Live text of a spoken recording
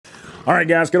All right,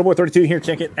 guys, Good Boy 32 here.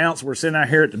 Check it out. So we're sitting out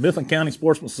here at the Mifflin County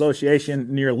Sportsman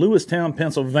Association near Lewistown,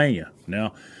 Pennsylvania.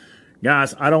 Now,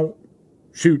 guys, I don't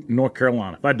shoot in North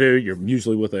Carolina. If I do, you're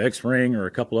usually with an X-Ring or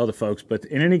a couple other folks. But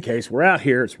in any case, we're out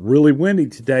here. It's really windy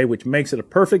today, which makes it a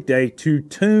perfect day to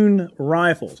tune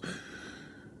rifles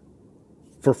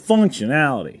for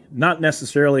functionality, not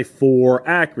necessarily for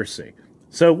accuracy.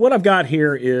 So what I've got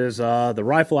here is the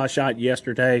rifle I shot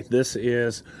yesterday. This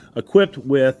is equipped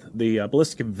with the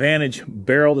Ballistic Advantage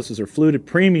barrel. This is their fluted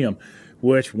premium,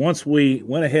 which once we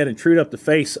went ahead and trued up the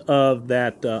face of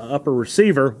that upper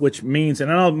receiver, which means,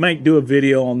 and I'll do a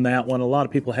video on that one. A lot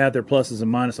of people have their pluses and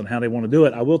minuses on how they want to do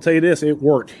it. I will tell you this, it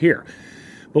worked here.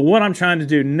 But what I'm trying to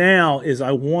do now is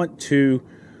I want to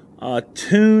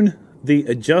tune the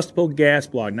adjustable gas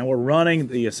block. Now we're running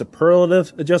the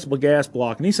superlative adjustable gas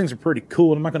block, and these things are pretty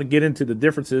cool. And I'm not going to get into the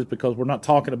differences because we're not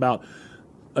talking about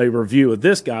a review of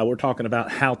this guy. We're talking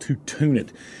about how to tune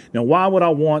it. Now, why would I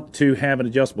want to have an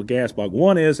adjustable gas block?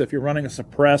 One is if you're running a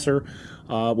suppressor,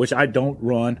 which I don't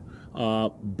run,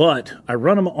 but I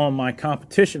run them on my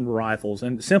competition rifles,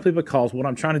 and simply because what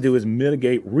I'm trying to do is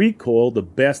mitigate recoil the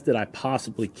best that I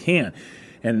possibly can.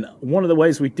 And one of the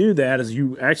ways we do that is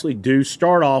you actually do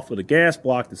start off with a gas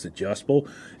block that's adjustable,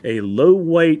 a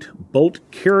low-weight bolt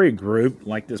carry group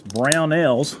like this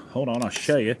Brownells. Hold on, I'll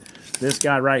show you. This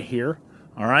guy right here,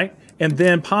 all right? And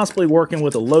then possibly working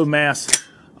with a low mass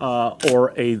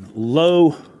or a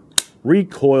low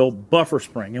recoil buffer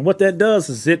spring. And what that does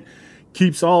is it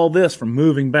keeps all this from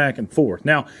moving back and forth.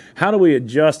 Now, how do we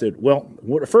adjust it? Well,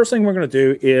 the first thing we're going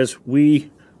to do is we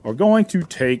are going to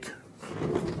take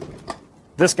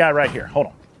this guy right here. Hold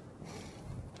on.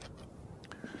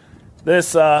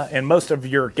 This, and most of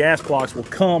your gas blocks will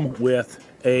come with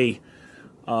a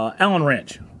Allen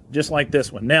wrench, just like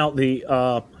this one. Now,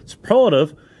 the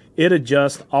superlative, it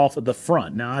adjusts off of the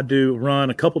front. Now, I do run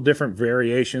a couple different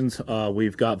variations.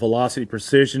 We've got Velocity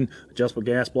Precision adjustable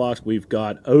gas blocks. We've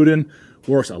got Odin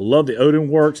Works. I love the Odin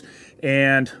Works.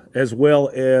 And as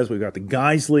well as we've got the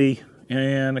Geisley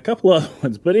and a couple other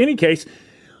ones. But in any case,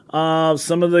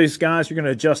 some of these guys you're going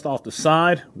to adjust off the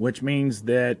side, which means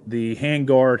that the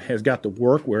handguard has got to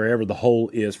work wherever the hole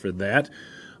is for that.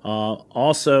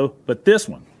 Also, but this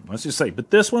one, let's just say, but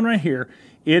this one right here,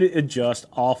 it adjusts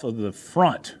off of the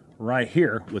front right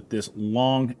here with this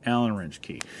long Allen wrench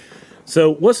key.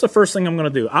 So what's the first thing I'm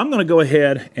going to do? I'm going to go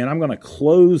ahead and I'm going to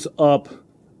close up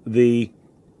the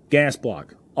gas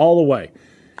block all the way.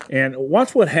 And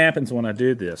watch what happens when I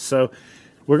do this. So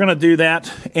we're going to do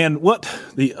that, and what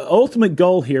the ultimate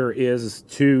goal here is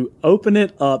to open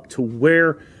it up to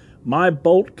where my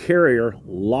bolt carrier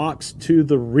locks to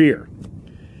the rear.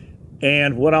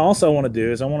 And what I also want to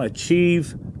do is I want to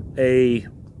achieve a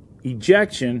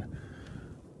ejection.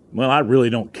 Well, I really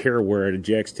don't care where it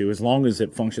ejects to. As long as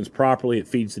it functions properly, it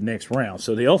feeds the next round.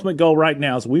 So the ultimate goal right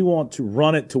now is we want to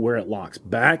run it to where it locks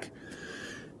back.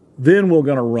 Then we're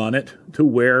going to run it to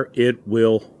where it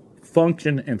will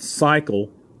function and cycle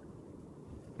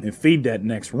and feed that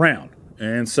next round,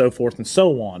 and so forth and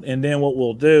so on. And then what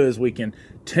we'll do is we can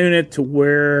tune it to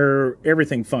where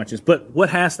everything functions. But what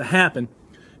has to happen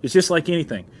is just like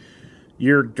anything.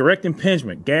 Your direct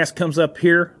impingement, gas comes up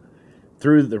here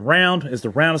through the round. As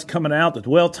the round is coming out, the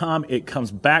dwell time, it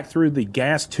comes back through the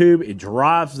gas tube. It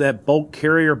drives that bolt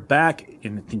carrier back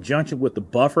in conjunction with the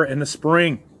buffer and the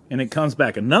spring, and it comes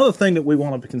back. Another thing that we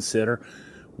want to consider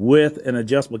with an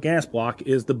adjustable gas block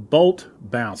is the bolt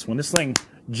bounce. When this thing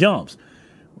jumps,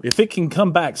 if it can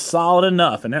come back solid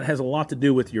enough, and that has a lot to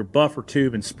do with your buffer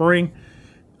tube and spring,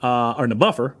 or the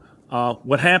buffer,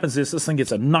 what happens is this thing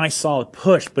gets a nice solid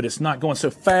push, but it's not going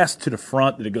so fast to the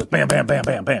front that it goes bam, bam, bam,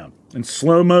 bam, bam. In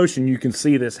slow motion, you can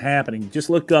see this happening. Just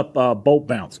look up bolt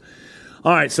bounce.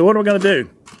 All right, so what are we going to do?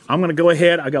 I'm going to go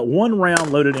ahead. I got one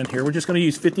round loaded in here. We're just going to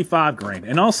use 55 grain.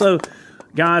 And also,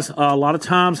 guys, a lot of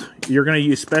times you're going to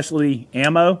use specialty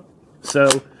ammo.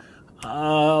 So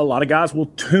a lot of guys will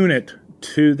tune it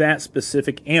to that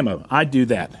specific ammo. I do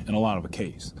that in a lot of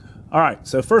cases. All right,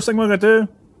 so first thing we're going to do,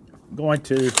 I'm going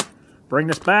to bring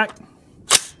this back,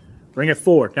 bring it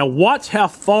forward. Now watch how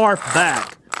far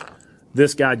back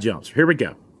this guy jumps. Here we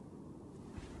go.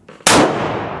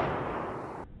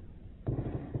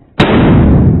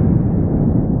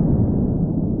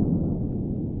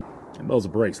 And those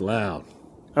brakes loud.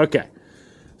 Okay,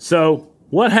 so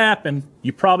what happened,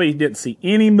 you probably didn't see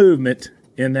any movement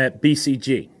in that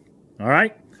BCG, all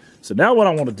right? So now what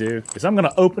I want to do is I'm going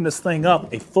to open this thing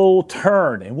up a full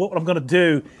turn, and what I'm going to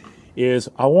do is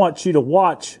I want you to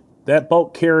watch that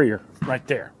bolt carrier right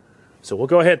there. So we'll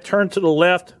go ahead, turn to the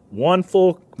left, one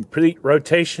full complete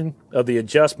rotation of the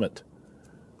adjustment.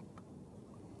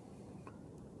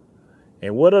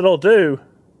 And what it'll do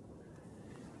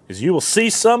is you will see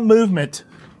some movement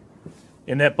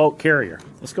in that bolt carrier.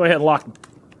 Let's go ahead and lock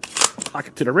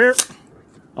it to the rear.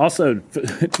 Also,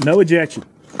 no ejection.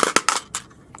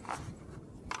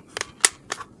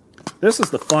 This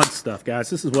is the fun stuff, guys.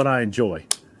 This is what I enjoy.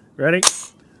 Ready?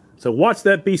 So watch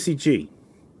that BCG.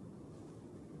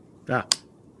 I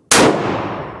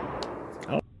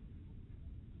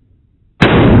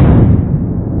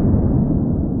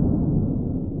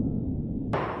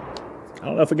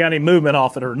don't know if we got any movement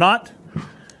off it or not,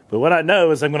 but what I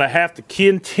know is I'm going to have to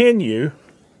continue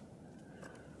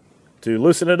to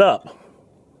loosen it up.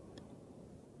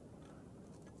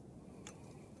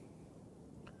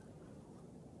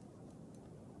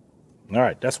 All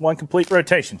right, that's one complete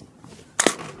rotation.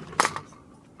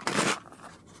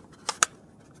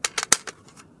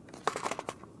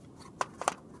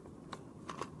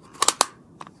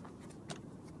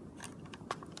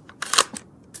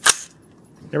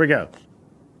 There we go.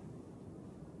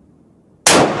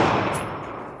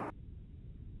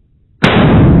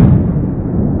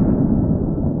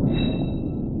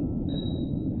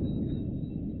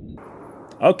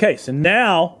 Okay, so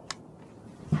now,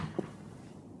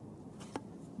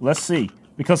 let's see.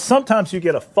 Because sometimes you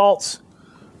get a false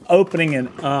opening and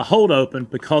hold open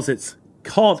because it's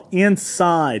caught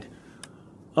inside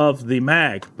of the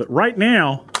mag. But right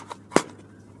now,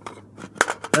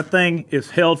 that thing is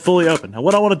held fully open. Now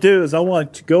what I want to do is I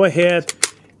want to go ahead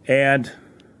and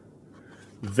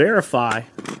verify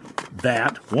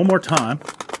that one more time.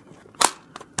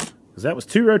 Because that was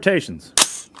 2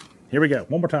 rotations. Here we go,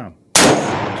 one more time.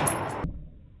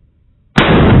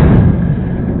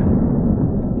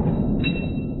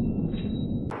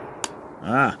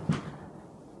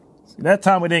 See, that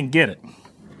time we didn't get it.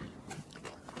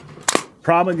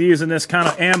 Problem with using this kind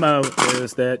of ammo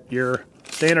is that your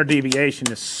standard deviation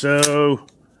is so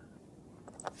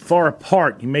far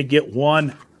apart, you may get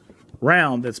one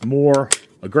round that's more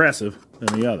aggressive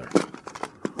than the other.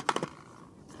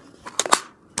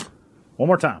 One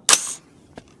more time.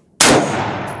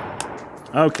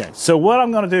 Okay, so what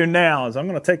I'm going to do now is I'm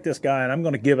going to take this guy and I'm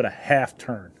going to give it a half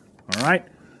turn. All right?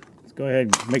 Let's go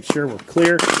ahead and make sure we're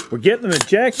clear. We're getting an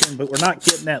ejection, but we're not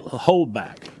getting that hold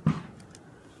back.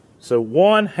 So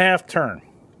 1 half turn.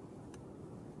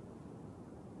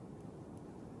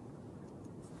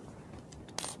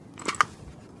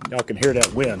 Y'all can hear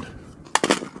that wind.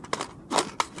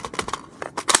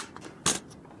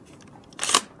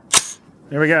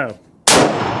 There we go.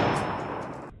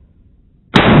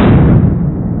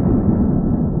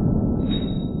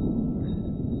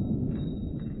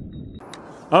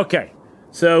 Okay,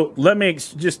 so let me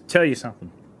just tell you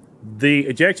something. The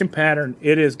ejection pattern,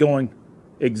 it is going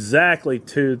exactly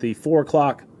to the 4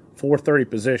 o'clock, 4:30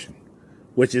 position,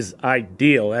 which is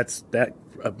ideal. That's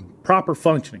proper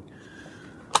functioning.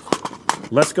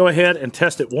 Let's go ahead and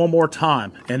test it one more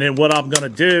time. And then what I'm going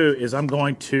to do is I'm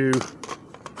going to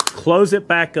close it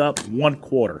back up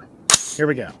 1/4. Here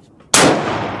we go.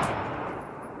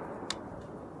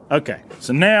 Okay,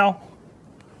 so now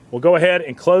we'll go ahead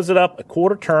and close it up a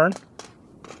 1/4 turn.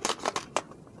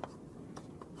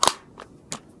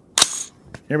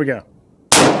 Here we go.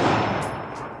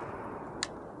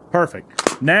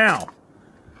 Perfect. Now,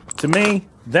 to me,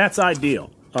 that's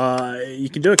ideal. You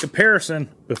can do a comparison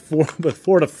before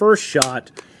the first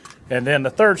shot and then the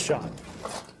third shot.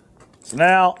 So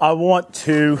now I want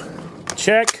to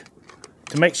check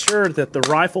to make sure that the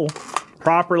rifle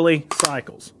properly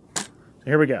cycles. So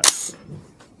here we go.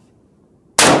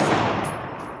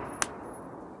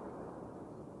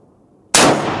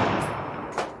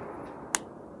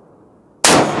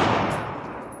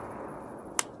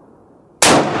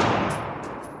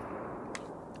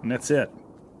 And that's it.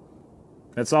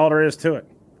 That's all there is to it.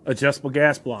 Adjustable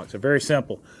gas blocks are very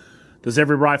simple. Does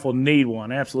every rifle need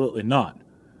one? Absolutely not.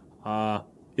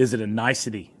 Is it a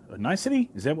nicety? A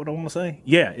nicety? Is that what I want to say?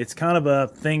 Yeah, it's kind of a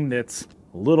thing that's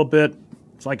a little bit,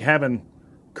 it's like having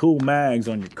cool mags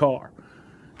on your car.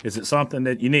 Is it something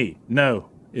that you need? No.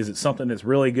 Is it something that's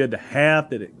really good to have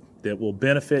that will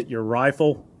benefit your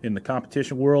rifle in the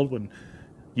competition world when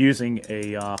using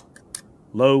a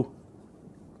low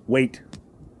weight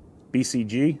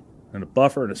BCG and a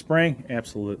buffer and a spring?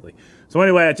 Absolutely. So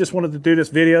anyway, I just wanted to do this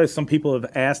video. Some people have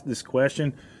asked this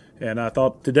question, and I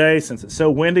thought today, since it's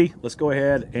so windy, let's go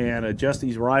ahead and adjust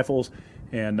these rifles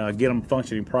and get them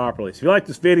functioning properly. So if you like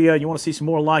this video, you want to see some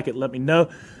more like it, let me know.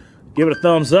 Give it a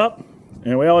thumbs up.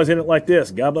 And we always end it like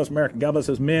this. God bless America. God bless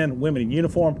those men, women in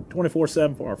uniform,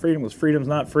 24/7 for our freedom, because freedom's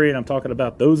not free. And I'm talking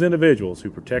about those individuals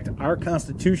who protect our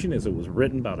Constitution as it was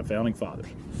written by the Founding Fathers.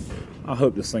 I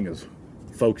hope this thing is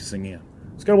focusing in.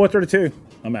 Let's go to 132.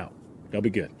 I'm out. Y'all be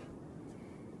good.